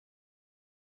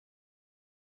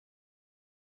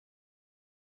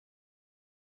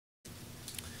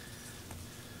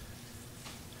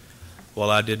While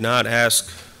I did not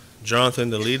ask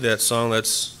Jonathan to lead that song,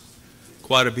 that's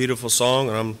quite a beautiful song,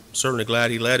 and I'm certainly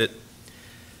glad he led it.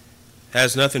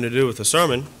 Has nothing to do with the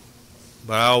sermon,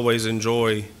 but I always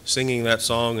enjoy singing that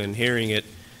song and hearing it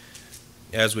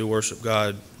as we worship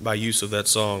God by use of that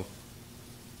song.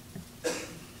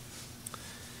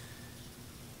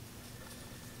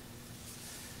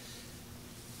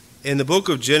 In the book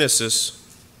of Genesis,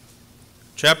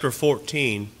 chapter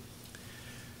 14,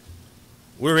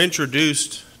 we're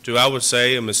introduced to, I would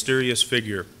say, a mysterious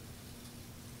figure.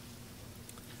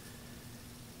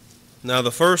 Now,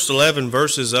 the first 11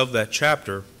 verses of that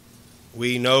chapter,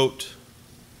 we note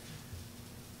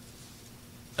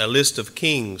a list of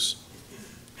kings.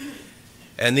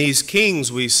 And these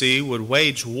kings, we see, would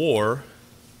wage war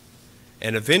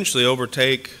and eventually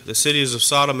overtake the cities of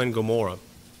Sodom and Gomorrah.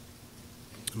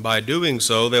 By doing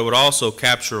so, they would also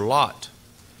capture Lot.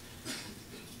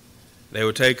 They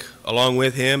would take along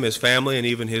with him his family and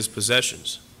even his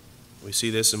possessions. We see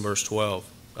this in verse 12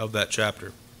 of that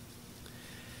chapter.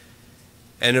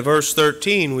 And in verse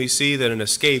 13, we see that an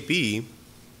escapee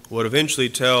would eventually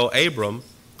tell Abram,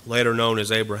 later known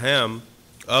as Abraham,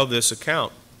 of this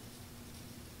account.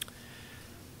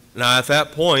 Now at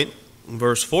that point, in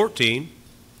verse 14,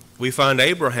 we find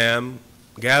Abraham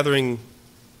gathering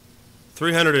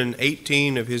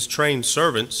 318 of his trained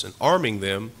servants and arming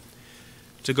them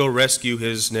to go rescue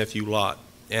his nephew Lot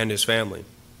and his family.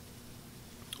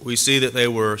 We see that they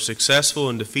were successful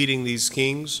in defeating these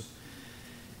kings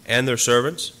and their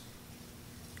servants,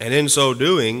 and in so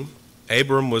doing,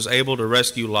 Abram was able to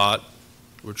rescue Lot,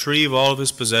 retrieve all of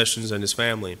his possessions and his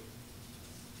family.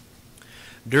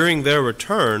 During their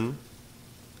return,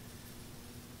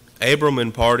 Abram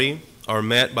and party are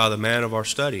met by the man of our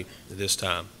study at this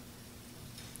time.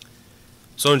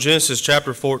 So in Genesis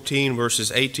chapter 14,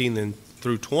 verses 18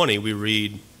 through 20, we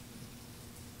read,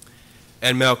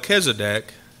 "And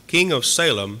Melchizedek, king of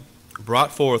Salem,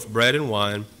 brought forth bread and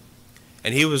wine,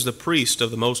 and he was the priest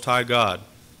of the Most High God.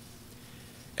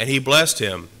 And he blessed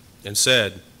him and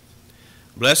said,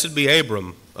 Blessed be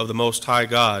Abram of the Most High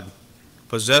God,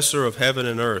 possessor of heaven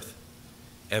and earth,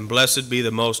 and blessed be the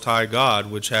Most High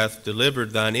God, which hath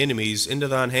delivered thine enemies into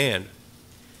thine hand.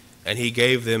 And he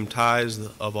gave them tithes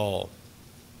of all."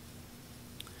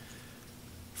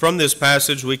 From this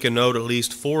passage, we can note at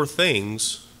least 4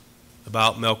 things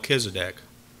about Melchizedek.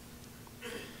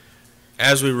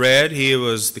 As we read, he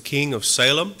was the king of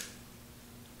Salem.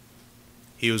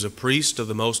 He was a priest of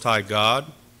the Most High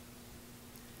God.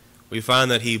 We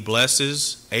find that he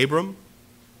blesses Abram,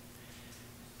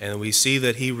 and we see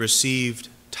that he received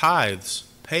tithes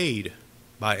paid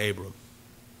by Abram.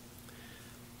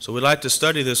 So we'd like to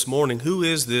study this morning, who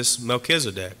is this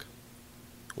Melchizedek?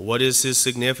 What is his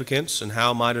significance, and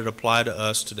how might it apply to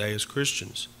us today as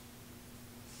Christians?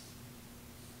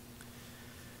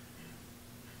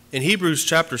 In Hebrews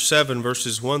chapter 7,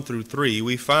 verses 1 through 3,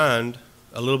 we find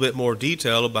a little bit more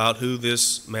detail about who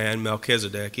this man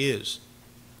Melchizedek is.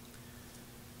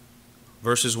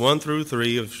 Verses 1 through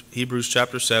 3 of Hebrews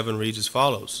chapter 7 reads as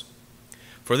follows.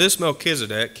 "For this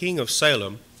Melchizedek, king of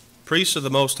Salem, priest of the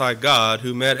Most High God,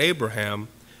 who met Abraham,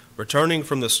 returning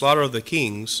from the slaughter of the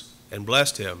kings, and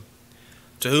blessed him,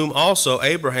 to whom also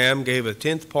Abraham gave a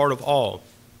 10th part of all,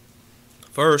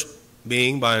 first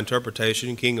being by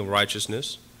interpretation king of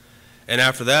righteousness, and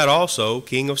after that also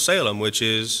king of Salem, which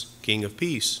is king of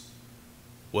peace,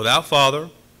 without father,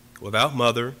 without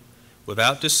mother,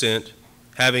 without descent,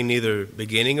 having neither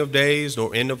beginning of days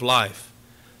nor end of life,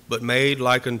 but made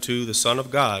like unto the Son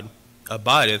of God,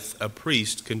 abideth a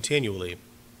priest continually."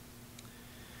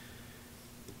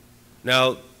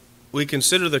 Now, we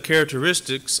consider the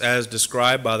characteristics as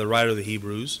described by the writer of the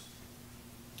Hebrews.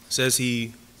 It says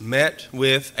he met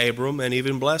with Abram and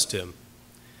even blessed him.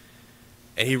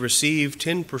 And he received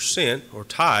 10% or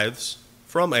tithes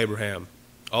from Abraham,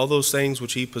 all those things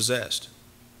which he possessed.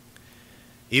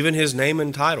 Even his name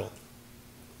and title.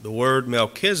 The word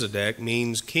Melchizedek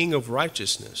means king of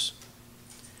righteousness.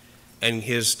 And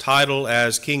his title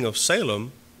as king of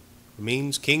Salem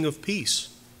means king of peace.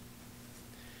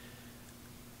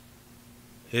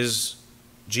 His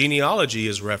genealogy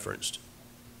is referenced.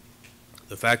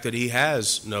 The fact that he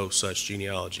has no such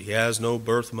genealogy. He has no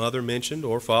birth mother mentioned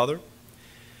or father.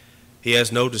 He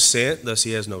has no descent, thus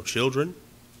he has no children.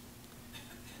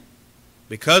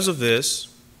 Because of this,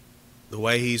 the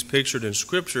way he's pictured in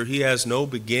Scripture, he has no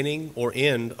beginning or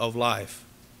end of life.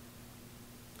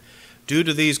 Due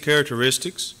to these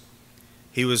characteristics,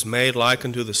 he was made like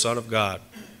unto the Son of God,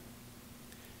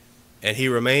 and he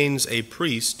remains a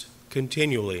priest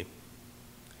continually.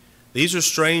 These are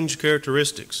strange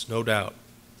characteristics, no doubt.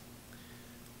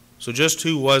 So just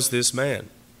who was this man?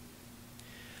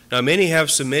 Now many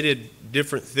have submitted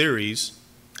different theories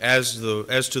as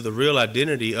to the real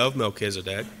identity of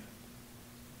Melchizedek.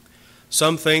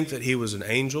 Some think that he was an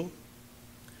angel.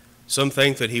 Some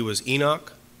think that he was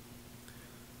Enoch.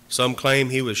 Some claim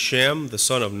he was Shem, the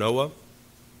son of Noah.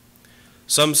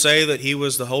 Some say that he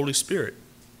was the Holy Spirit.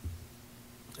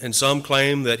 And some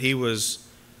claim that he was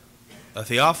a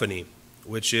theophany,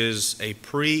 which is a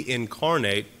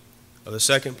pre-incarnate of the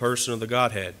second person of the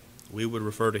Godhead. We would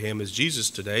refer to him as Jesus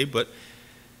today, but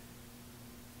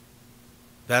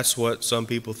that's what some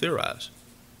people theorize.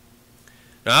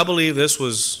 Now, I believe this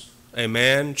was a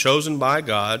man chosen by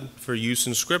God for use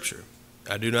in Scripture.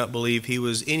 I do not believe he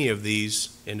was any of these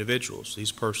individuals,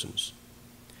 these persons.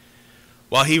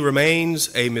 While he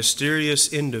remains a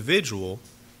mysterious individual,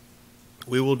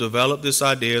 we will develop this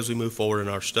idea as we move forward in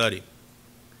our study.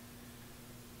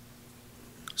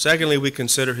 Secondly, we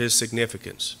consider his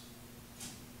significance.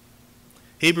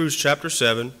 Hebrews chapter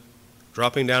 7,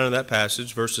 dropping down in that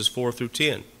passage, verses 4 through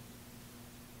 10.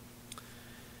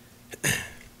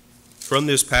 From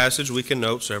this passage, we can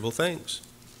note several things.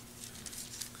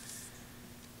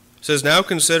 It says, "Now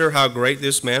consider how great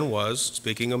this man was,"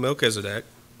 speaking of Melchizedek,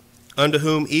 "unto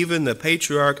whom even the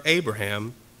patriarch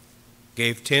Abraham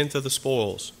gave tenth of the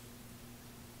spoils.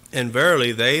 And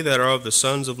verily they that are of the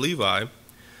sons of Levi,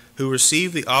 who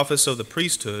receive the office of the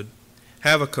priesthood,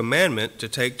 have a commandment to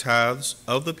take tithes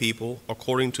of the people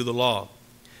according to the law,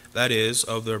 that is,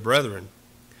 of their brethren,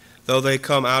 though they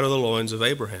come out of the loins of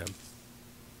Abraham.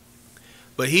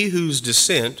 But he whose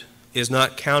descent is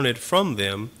not counted from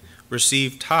them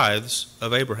received tithes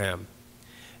of Abraham,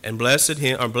 and blessed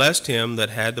him that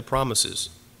had the promises.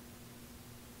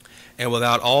 And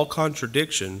without all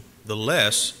contradiction, the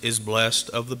less is blessed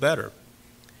of the better.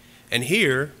 And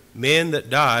here men that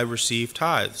die receive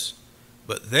tithes,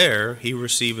 but there he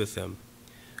receiveth them,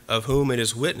 of whom it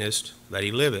is witnessed that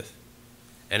he liveth.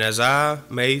 And as I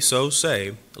may so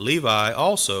say, Levi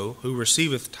also, who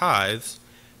receiveth tithes,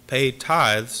 paid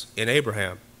tithes in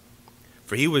Abraham,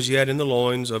 for he was yet in the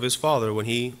loins of his father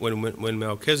when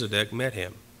Melchizedek met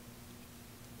him."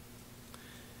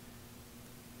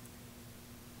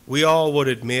 We all would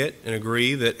admit and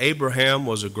agree that Abraham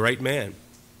was a great man.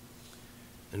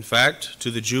 In fact,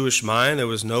 to the Jewish mind, there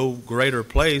was no greater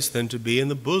place than to be in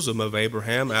the bosom of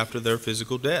Abraham after their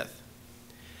physical death.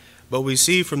 But we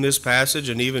see from this passage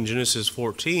and even Genesis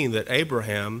 14 that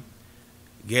Abraham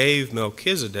gave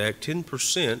Melchizedek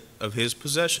 10% of his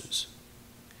possessions.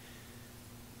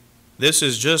 This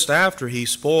is just after he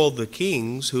spoiled the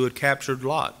kings who had captured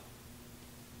Lot.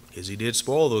 As he did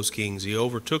spoil those kings, he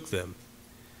overtook them.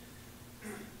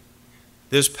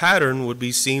 This pattern would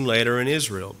be seen later in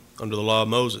Israel under the law of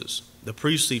Moses. The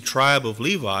priestly tribe of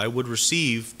Levi would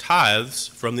receive tithes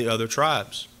from the other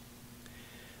tribes.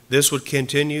 This would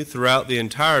continue throughout the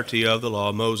entirety of the law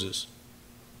of Moses.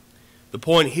 The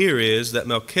point here is that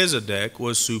Melchizedek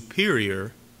was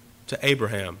superior to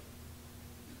Abraham,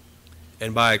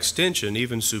 and by extension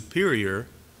even superior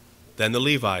than the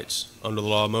Levites under the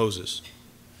law of Moses.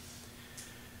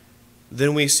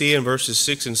 Then we see in verses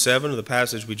 6 and 7 of the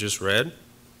passage we just read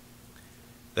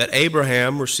that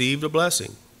Abraham received a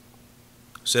blessing.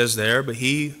 It says there, "But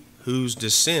he whose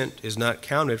descent is not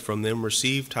counted from them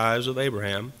received tithes of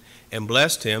Abraham, and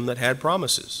blessed him that had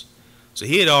promises." So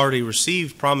he had already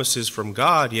received promises from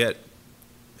God, yet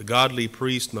the godly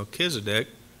priest Melchizedek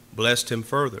blessed him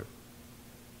further.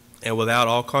 And without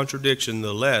all contradiction,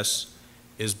 the less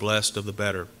is blessed of the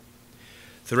better.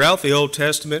 Throughout the Old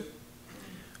Testament,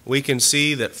 we can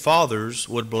see that fathers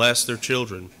would bless their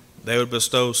children. They would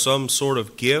bestow some sort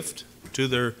of gift to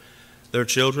their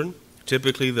children,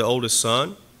 typically the oldest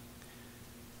son.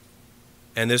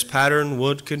 And this pattern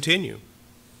would continue.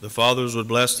 The fathers would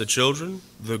bless the children,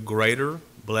 the greater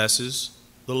blesses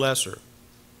the lesser.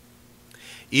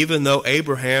 Even though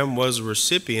Abraham was a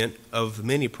recipient of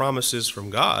many promises from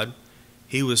God,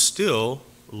 he was still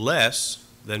less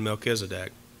than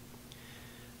Melchizedek.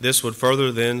 This would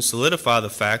further then solidify the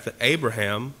fact that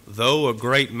Abraham, though a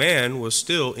great man, was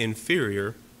still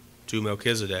inferior to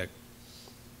Melchizedek.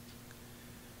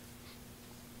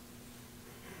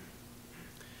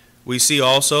 We see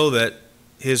also that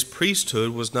his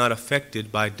priesthood was not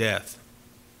affected by death.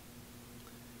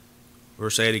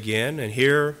 Verse 8 again, "And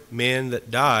here men that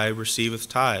die receiveth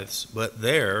tithes, but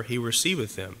there he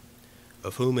receiveth them,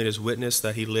 of whom it is witnessed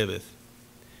that he liveth."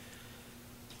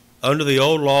 Under the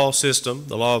old law system,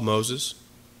 the law of Moses,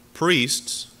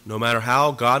 priests, no matter how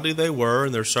godly they were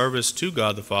in their service to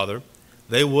God the Father,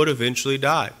 they would eventually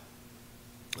die,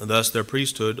 and thus their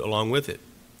priesthood along with it.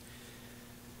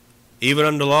 Even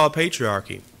under the law of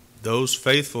patriarchy, those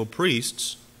faithful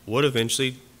priests would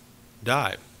eventually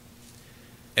die.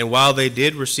 And while they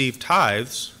did receive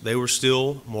tithes, they were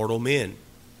still mortal men.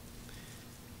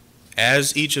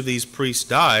 As each of these priests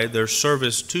died, their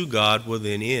service to God would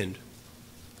then end.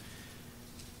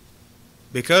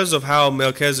 Because of how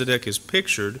Melchizedek is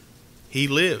pictured, he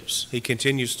lives, he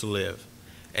continues to live,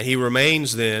 and he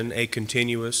remains then a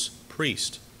continuous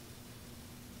priest.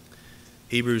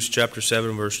 Hebrews chapter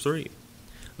 7, verse 3.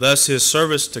 Thus his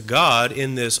service to God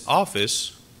in this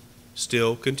office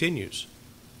still continues.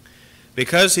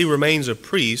 Because he remains a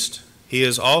priest, he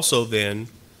is also then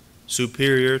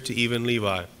superior to even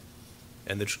Levi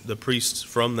and the priests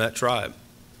from that tribe.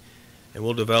 And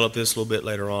we'll develop this a little bit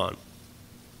later on.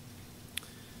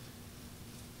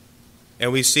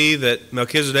 And we see that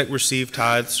Melchizedek received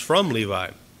tithes from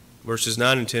Levi, verses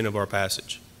 9 and 10 of our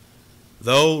passage.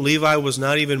 Though Levi was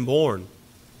not even born,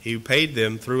 he paid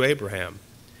them through Abraham.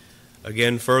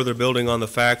 Again, further building on the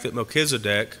fact that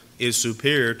Melchizedek is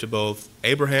superior to both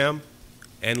Abraham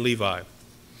and Levi.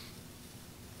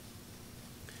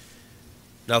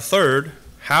 Now third,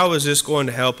 how is this going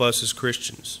to help us as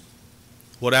Christians?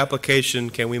 What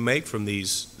application can we make from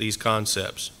these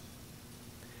concepts?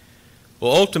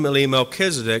 Well, ultimately,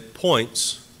 Melchizedek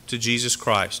points to Jesus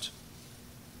Christ.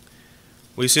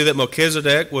 We see that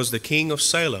Melchizedek was the king of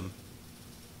Salem.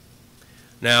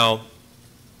 Now,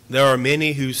 there are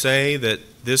many who say that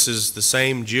this is the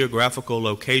same geographical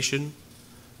location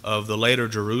of the later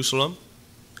Jerusalem.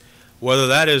 Whether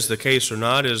that is the case or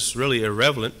not is really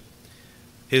irrelevant.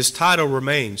 His title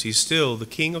remains. He's still the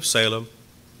king of Salem,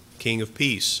 king of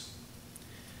peace.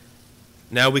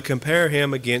 Now we compare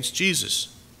him against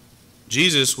Jesus.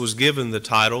 Jesus was given the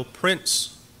title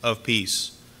Prince of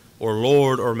Peace, or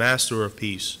Lord or Master of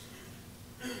Peace.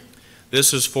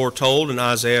 This is foretold in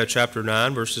Isaiah chapter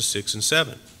 9, verses 6 and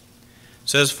 7. It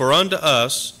says, For unto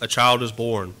us a child is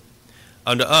born,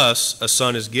 unto us a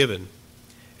son is given,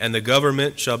 and the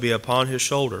government shall be upon his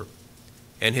shoulder,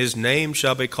 and his name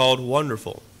shall be called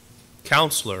Wonderful,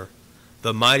 Counselor,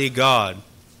 the Mighty God,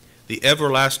 the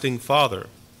Everlasting Father,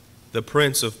 the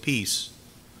Prince of Peace.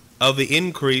 Of the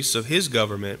increase of his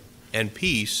government and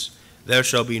peace there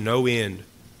shall be no end,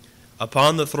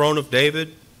 upon the throne of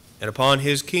David and upon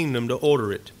his kingdom, to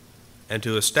order it and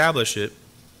to establish it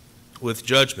with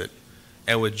judgment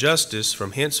and with justice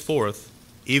from henceforth,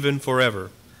 even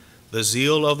forever. The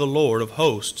zeal of the Lord of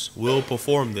hosts will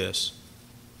perform this.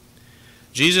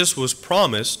 Jesus was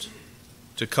promised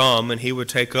to come, and he would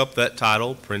take up that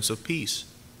title, Prince of Peace.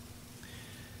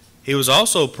 He was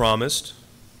also promised,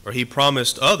 or he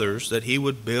promised others, that he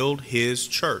would build his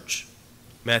church.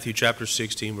 Matthew chapter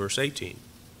 16, verse 18.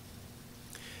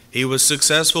 He was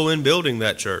successful in building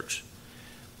that church.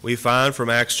 We find from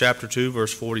Acts chapter 2,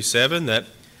 verse 47, that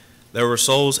there were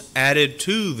souls added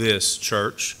to this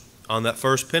church on that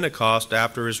first Pentecost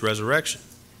after his resurrection.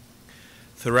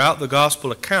 Throughout the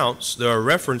gospel accounts, there are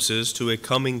references to a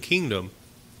coming kingdom.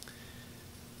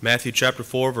 Matthew chapter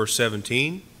 4, verse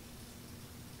 17,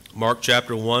 Mark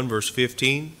chapter 1, verse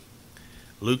 15,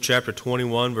 Luke chapter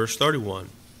 21, verse 31.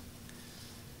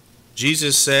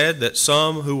 Jesus said that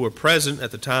some who were present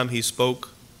at the time he spoke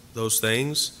those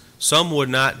things, some would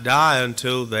not die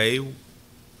until they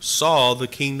saw the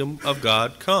kingdom of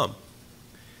God come.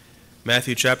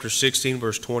 Matthew chapter 16,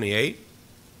 verse 28,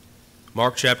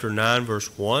 Mark chapter 9,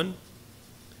 verse 1,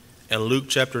 and Luke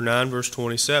chapter 9, verse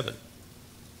 27.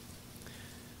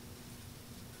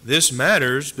 This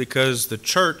matters because the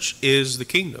church is the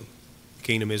kingdom. The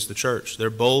kingdom is the church.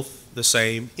 They're both the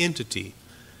same entity.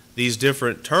 These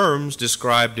different terms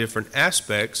describe different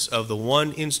aspects of the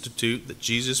one institute that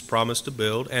Jesus promised to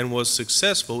build and was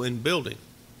successful in building.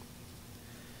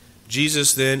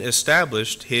 Jesus then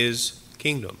established his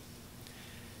kingdom,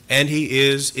 and he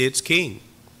is its king.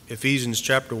 Ephesians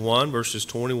chapter 1, verses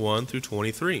 21 through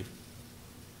 23,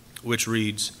 which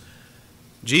reads,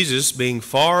 Jesus, being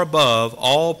far above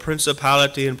all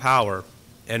principality and power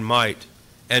and might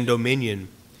and dominion,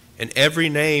 and every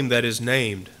name that is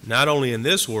named, not only in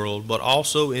this world, but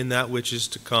also in that which is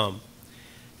to come,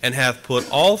 and hath put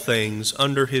all things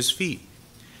under his feet,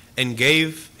 and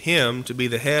gave him to be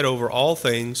the head over all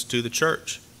things to the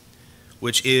church,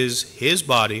 which is his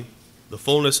body, the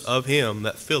fullness of him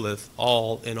that filleth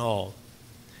all in all.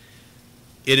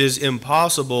 It is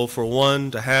impossible for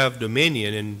one to have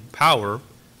dominion and power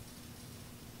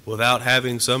without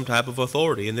having some type of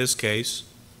authority, in this case,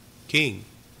 king.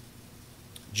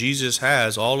 Jesus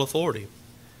has all authority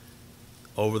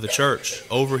over the church,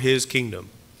 over his kingdom.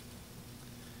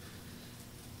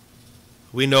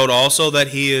 We note also that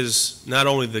he is not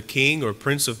only the king or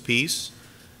prince of peace,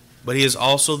 but he is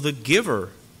also the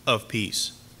giver of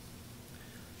peace.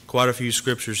 Quite a few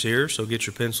scriptures here, so get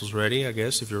your pencils ready, I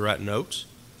guess, if you're writing notes.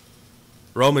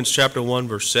 Romans chapter 1,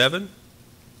 verse 7.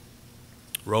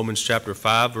 Romans chapter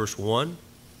 5, verse 1.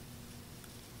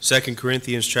 2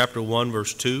 Corinthians chapter 1,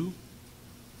 verse 2.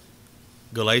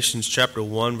 Galatians chapter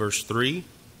 1, verse 3.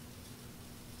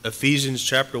 Ephesians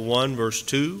chapter 1, verse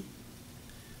 2.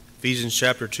 Ephesians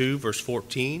chapter 2, verse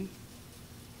 14.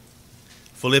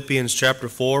 Philippians chapter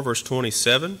 4, verse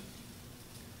 27.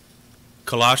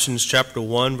 Colossians chapter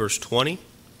 1, verse 20.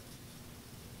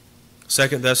 2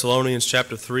 Thessalonians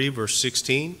chapter 3, verse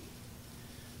 16.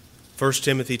 1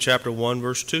 Timothy chapter 1,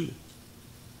 verse 2.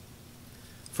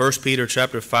 1 Peter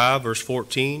chapter 5, verse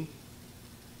 14.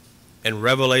 And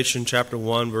Revelation chapter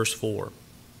 1, verse 4.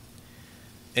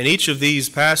 In each of these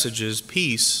passages,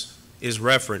 peace is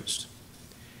referenced.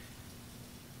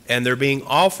 And they're being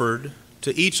offered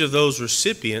to each of those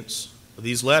recipients of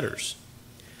these letters.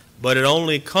 But it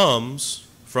only comes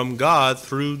from God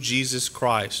through Jesus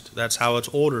Christ. That's how it's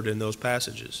ordered in those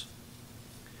passages.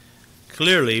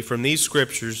 Clearly, from these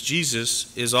scriptures,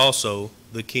 Jesus is also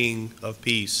the King of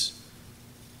Peace,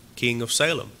 King of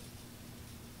Salem.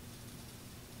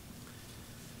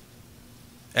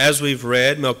 As we've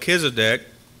read, Melchizedek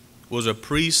was a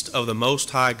priest of the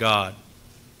Most High God.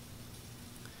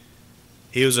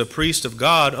 He was a priest of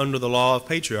God under the law of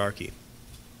patriarchy.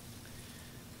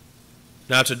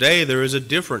 Now today there is a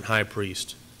different high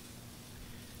priest.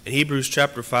 In Hebrews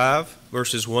chapter 5,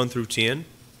 verses 1 through 10, a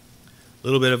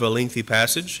little bit of a lengthy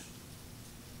passage,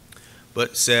 but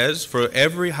it says, "For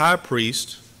every high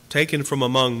priest taken from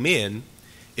among men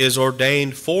is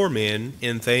ordained for men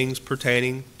in things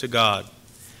pertaining to God,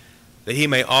 that he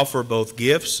may offer both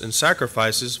gifts and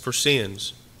sacrifices for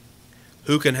sins,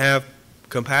 who can have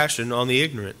compassion on the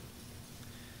ignorant,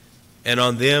 and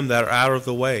on them that are out of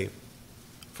the way,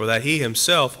 for that he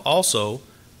himself also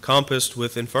compassed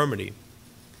with infirmity.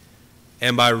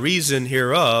 And by reason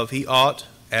hereof he ought,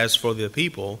 as for the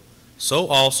people, so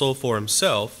also for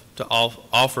himself, to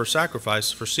offer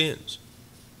sacrifice for sins.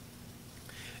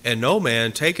 And no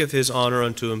man taketh his honor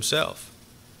unto himself,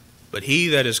 but he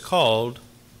that is called,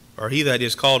 or he that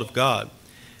is called of God,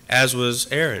 as was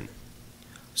Aaron.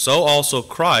 So also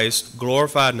Christ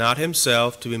glorified not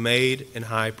himself to be made an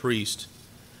high priest,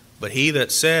 but he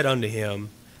that said unto him,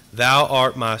 Thou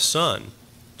art my son,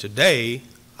 today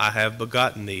I have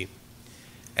begotten thee.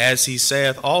 As he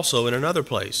saith also in another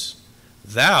place,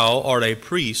 Thou art a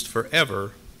priest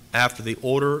forever after the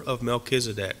order of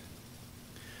Melchizedek,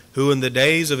 who in the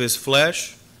days of his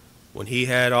flesh, when he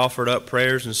had offered up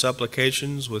prayers and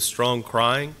supplications with strong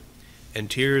crying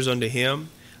and tears unto him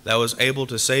that was able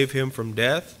to save him from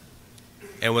death,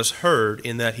 and was heard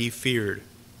in that he feared.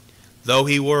 Though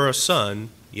he were a son,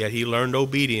 yet he learned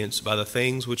obedience by the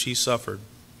things which he suffered.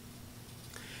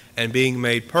 And being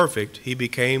made perfect, he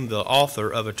became the author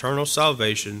of eternal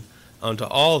salvation unto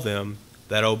all them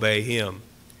that obey him,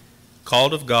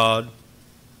 called of God,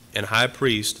 and high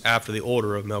priest after the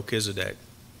order of Melchizedek."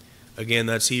 Again,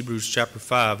 that's Hebrews chapter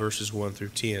 5, verses 1 through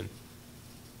 10.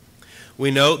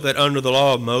 We note that under the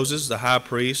law of Moses, the high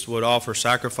priest would offer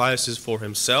sacrifices for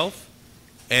himself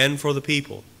and for the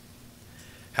people.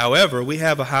 However, we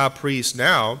have a high priest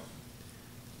now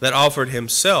that offered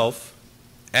himself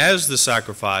as the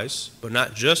sacrifice, but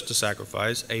not just a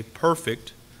sacrifice, a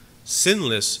perfect,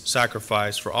 sinless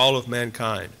sacrifice for all of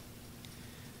mankind,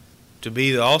 to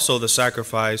be also the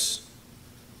sacrifice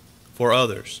for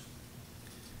others.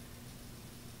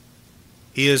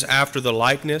 He is after the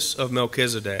likeness of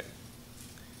Melchizedek,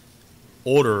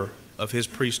 order of his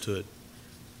priesthood,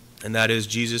 and that is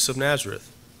Jesus of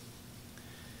Nazareth.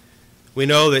 We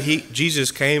know that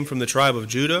Jesus came from the tribe of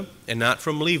Judah and not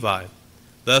from Levi.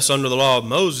 Thus, under the law of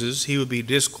Moses, he would be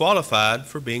disqualified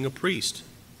for being a priest.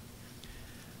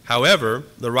 However,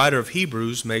 the writer of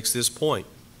Hebrews makes this point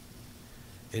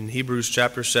in Hebrews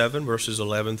chapter 7, verses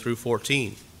 11 through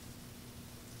 14.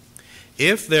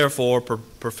 "If therefore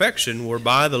perfection were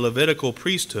by the Levitical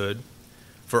priesthood,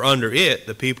 for under it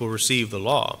the people received the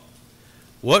law,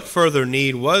 what further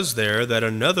need was there that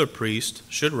another priest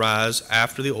should rise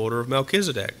after the order of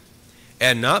Melchizedek,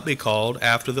 and not be called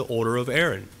after the order of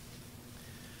Aaron?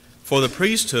 For the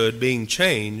priesthood being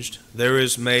changed, there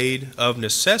is made of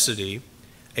necessity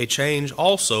a change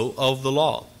also of the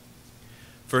law.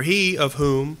 For he of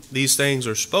whom these things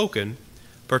are spoken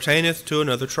pertaineth to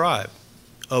another tribe,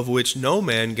 of which no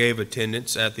man gave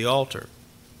attendance at the altar.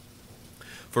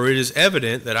 For it is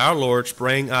evident that our Lord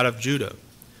sprang out of Judah,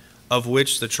 of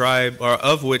which tribe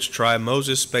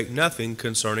Moses spake nothing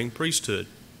concerning priesthood."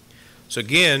 So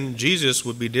again, Jesus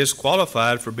would be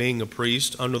disqualified for being a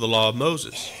priest under the law of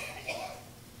Moses.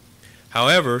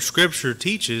 However, Scripture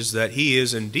teaches that he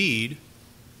is indeed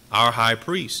our high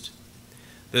priest.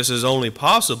 This is only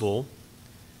possible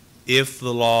if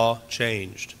the law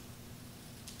changed.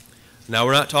 Now,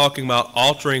 we're not talking about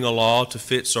altering a law to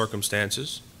fit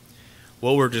circumstances.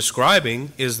 What we're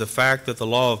describing is the fact that the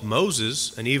law of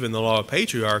Moses and even the law of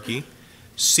patriarchy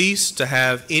ceased to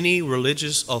have any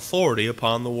religious authority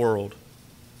upon the world.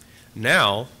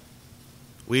 Now,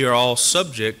 we are all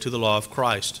subject to the law of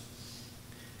Christ,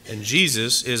 and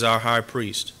Jesus is our high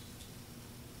priest.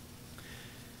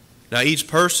 Now, each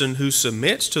person who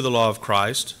submits to the law of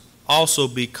Christ also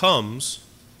becomes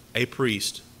a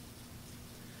priest.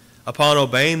 Upon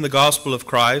obeying the gospel of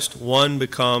Christ, one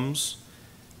becomes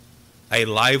a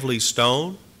lively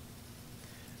stone,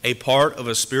 a part of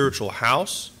a spiritual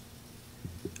house,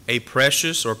 a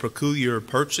precious or peculiar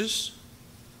purchase,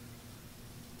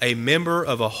 a member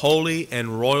of a holy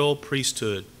and royal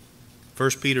priesthood.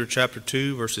 1 Peter chapter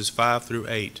 2, verses 5 through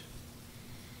 8.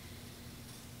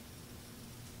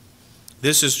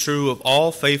 This is true of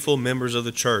all faithful members of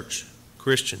the church,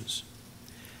 Christians.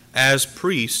 As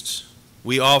priests,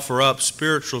 we offer up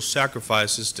spiritual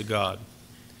sacrifices to God.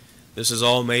 This is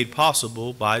all made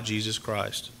possible by Jesus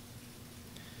Christ.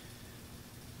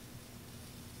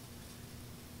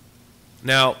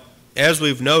 Now, as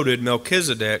we've noted,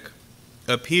 Melchizedek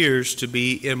appears to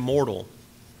be immortal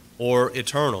or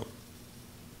eternal.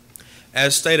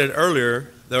 As stated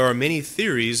earlier, there are many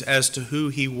theories as to who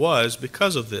he was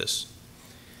because of this.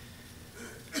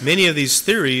 Many of these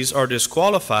theories are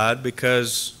disqualified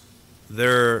because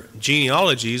their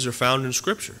genealogies are found in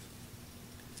Scripture.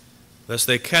 Thus,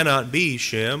 they cannot be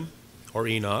Shem or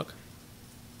Enoch.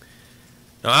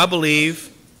 Now, I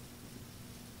believe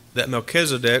that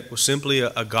Melchizedek was simply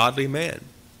a godly man.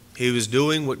 He was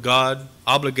doing what God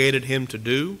obligated him to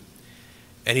do,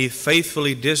 and he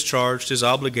faithfully discharged his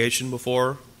obligation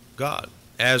before God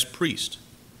as priest.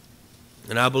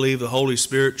 And I believe the Holy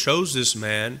Spirit chose this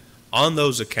man on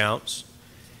those accounts,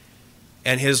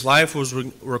 and his life was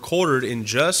recorded in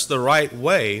just the right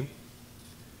way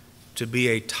to be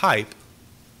a type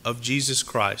of Jesus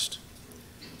Christ,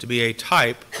 to be a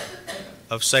type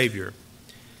of Savior,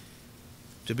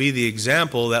 to be the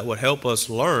example that would help us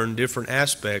learn different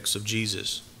aspects of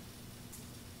Jesus.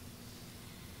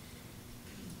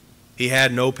 He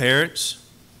had no parents,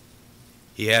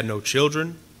 he had no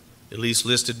children, at least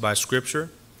listed by Scripture,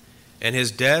 and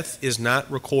his death is not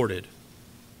recorded.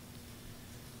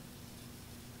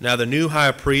 Now, the new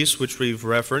high priest, which we've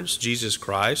referenced, Jesus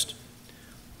Christ,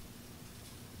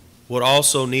 would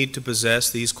also need to possess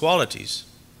these qualities.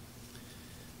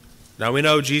 Now, we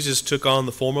know Jesus took on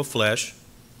the form of flesh,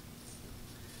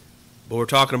 but we're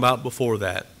talking about before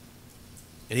that.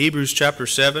 In Hebrews chapter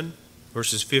 7,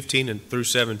 verses 15 and through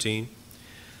 17,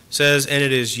 says, "And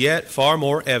it is yet far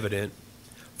more evident,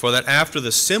 for that after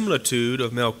the similitude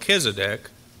of Melchizedek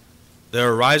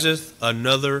there ariseth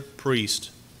another priest,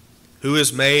 who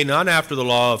is made not after the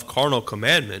law of carnal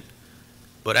commandment,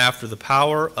 but after the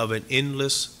power of an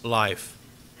endless life.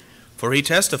 For he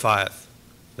testifieth,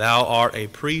 Thou art a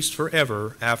priest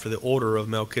forever after the order of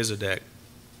Melchizedek."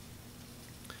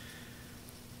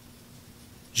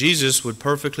 Jesus would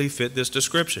perfectly fit this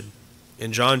description.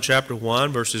 In John chapter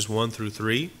 1, verses 1 through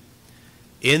 3,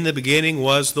 "In the beginning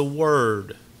was the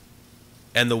Word,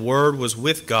 and the Word was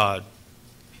with God,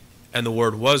 and the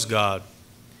Word was God.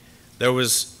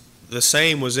 The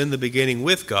same was in the beginning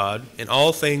with God, and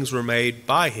all things were made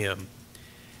by him.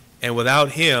 And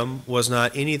without him was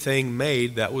not anything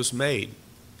made that was made."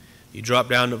 You drop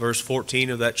down to verse 14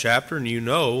 of that chapter, and you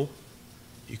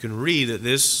can read that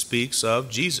this speaks of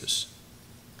Jesus.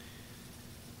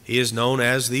 He is known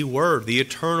as the Word, the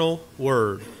eternal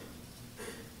Word.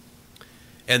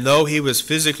 "And though he was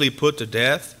physically put to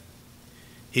death,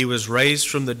 he was raised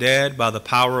from the dead by the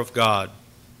power of God."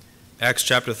 Acts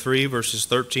chapter 3, verses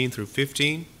 13 through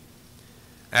 15,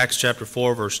 Acts chapter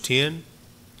 4, verse 10,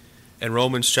 and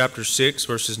Romans chapter 6,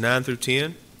 verses 9 through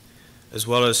 10, as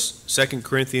well as 2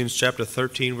 Corinthians chapter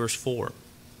 13, verse 4.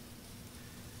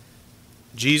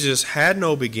 Jesus had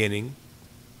no beginning,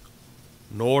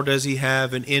 nor does he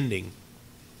have an ending.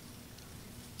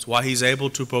 That's why he's able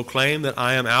to proclaim that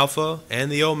I am Alpha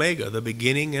and the Omega, the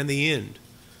beginning and the end.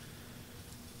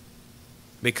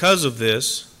 Because of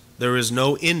this, there is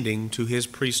no ending to his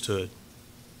priesthood.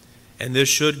 And this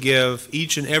should give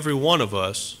each and every one of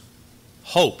us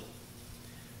hope,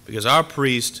 because our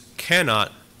priest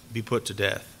cannot be put to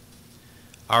death.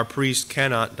 Our priest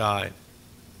cannot die.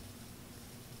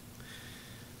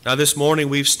 Now, this morning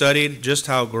we've studied just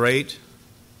how great,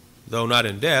 though not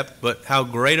in depth, but how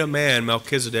great a man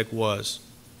Melchizedek was.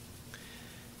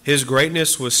 His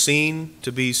greatness was seen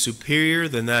to be superior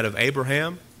than that of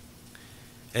Abraham,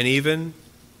 and even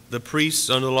the priests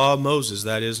under the law of Moses,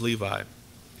 that is, Levi.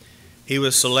 He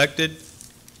was selected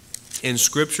in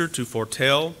Scripture to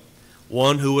foretell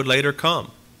one who would later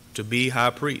come to be high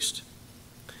priest.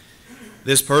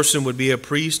 This person would be a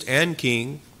priest and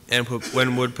king, and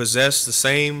would possess the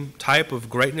same type of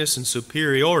greatness and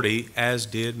superiority as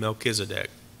did Melchizedek.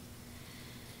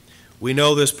 We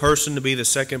know this person to be the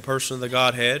second person of the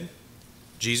Godhead,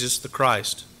 Jesus the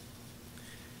Christ.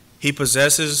 He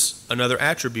possesses another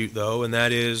attribute, though, and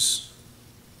that is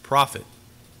prophet.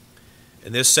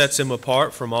 And this sets him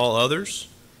apart from all others.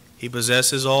 He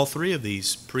possesses all three of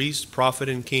these: priest, prophet,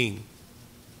 and king.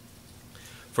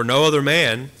 For no other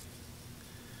man,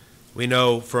 we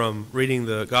know from reading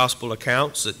the gospel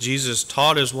accounts that Jesus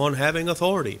taught as one having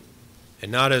authority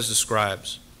and not as the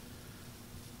scribes.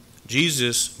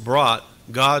 Jesus brought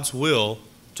God's will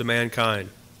to mankind.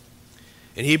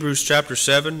 In Hebrews chapter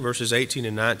 7, verses 18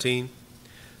 and 19,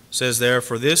 says there,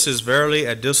 "For this is verily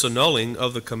a disannulling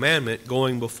of the commandment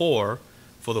going before,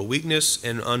 for the weakness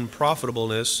and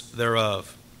unprofitableness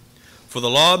thereof. For the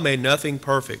law made nothing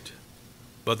perfect,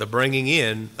 but the bringing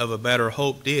in of a better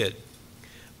hope did,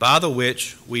 by the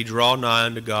which we draw nigh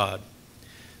unto God."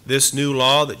 This new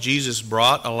law that Jesus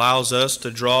brought allows us to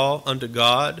draw unto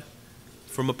God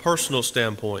from a personal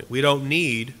standpoint. We don't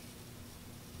need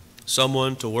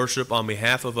someone to worship on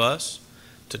behalf of us,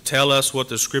 to tell us what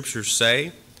the Scriptures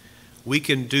say. We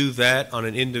can do that on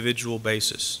an individual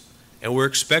basis, and we're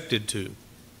expected to.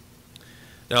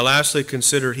 Now lastly,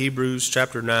 consider Hebrews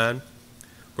chapter 9,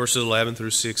 verses 11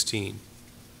 through 16.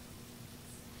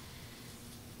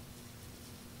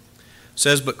 It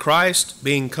says, "But Christ,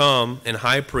 being come and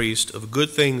high priest of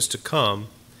good things to come,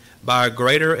 by a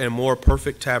greater and more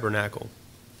perfect tabernacle,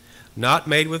 not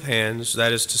made with hands,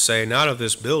 that is to say, not of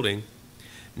this building,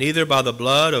 neither by the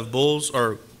blood of bulls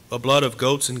or the blood of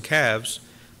goats and calves,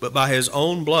 but by his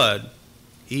own blood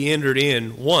he entered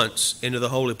in once into the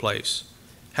holy place,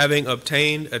 having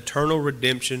obtained eternal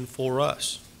redemption for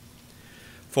us.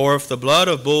 For if the blood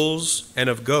of bulls and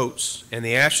of goats and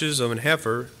the ashes of an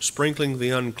heifer, sprinkling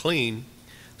the unclean,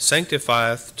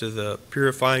 sanctifieth to the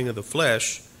purifying of the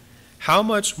flesh, how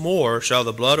much more shall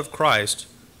the blood of Christ,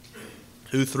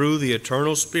 who through the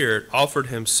eternal Spirit offered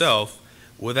himself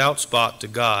without spot to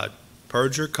God,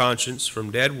 purge your conscience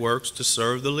from dead works to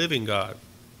serve the living God?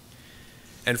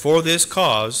 And for this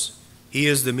cause he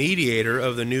is the mediator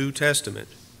of the New Testament,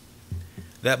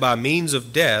 that by means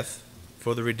of death,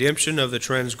 for the redemption of the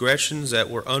transgressions that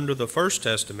were under the first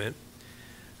testament,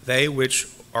 they which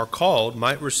are called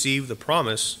might receive the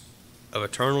promise of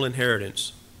eternal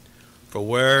inheritance. For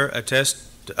where a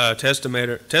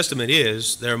testament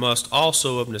is, there must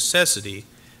also of necessity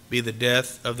be the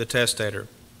death of the testator.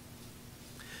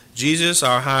 Jesus,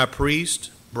 our high priest,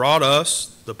 brought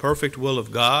us the perfect will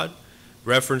of God,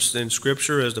 referenced in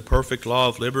Scripture as the perfect law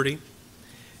of liberty,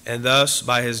 and thus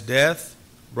by his death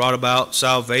brought about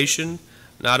salvation,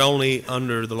 not only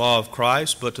under the law of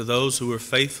Christ, but to those who were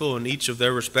faithful in each of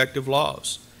their respective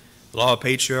laws, the law of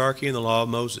patriarchy and the law of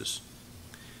Moses.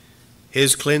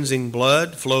 His cleansing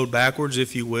blood flowed backwards,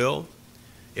 if you will.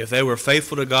 If they were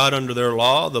faithful to God under their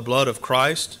law, the blood of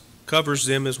Christ covers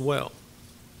them as well.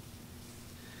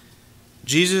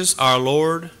 Jesus, our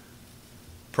Lord,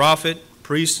 prophet,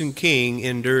 priest, and king,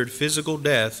 endured physical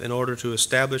death in order to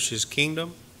establish his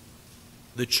kingdom,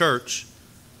 the church,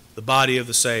 the body of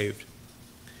the saved,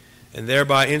 and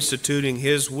thereby instituting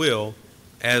his will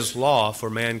as law for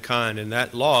mankind. And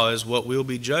that law is what we'll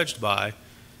be judged by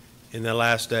in the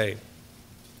last day.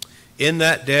 In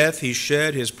that death, he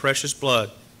shed his precious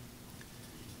blood,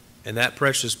 and that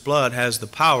precious blood has the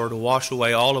power to wash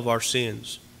away all of our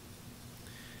sins.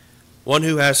 One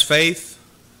who has faith,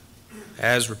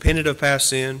 has repented of past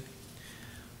sin,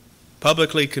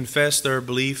 publicly confessed their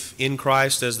belief in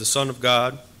Christ as the Son of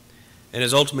God, and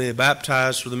is ultimately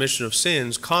baptized for the remission of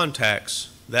sins, contacts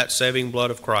that saving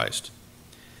blood of Christ.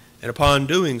 And upon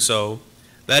doing so,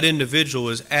 that individual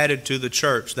is added to the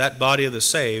church, that body of the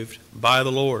saved, by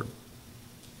the Lord.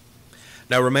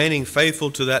 Now, remaining faithful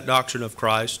to that doctrine of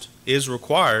Christ is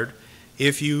required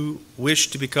if you wish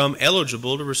to become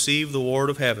eligible to receive the reward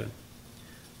of heaven,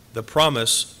 the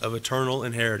promise of eternal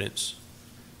inheritance.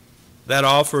 That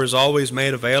offer is always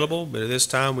made available, but at this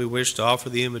time we wish to offer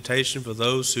the invitation for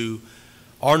those who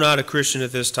are not a Christian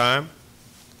at this time.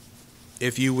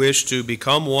 If you wish to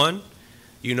become one,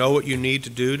 you know what you need to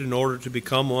do in order to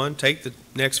become one. Take the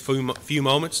next few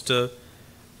moments to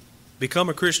become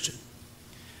a Christian.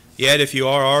 Yet if you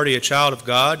are already a child of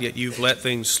God, yet you've let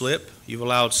things slip, you've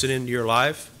allowed sin into your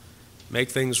life, make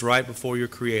things right before your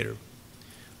Creator.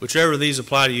 Whichever of these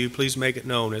apply to you, please make it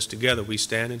known as together we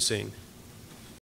stand and sing.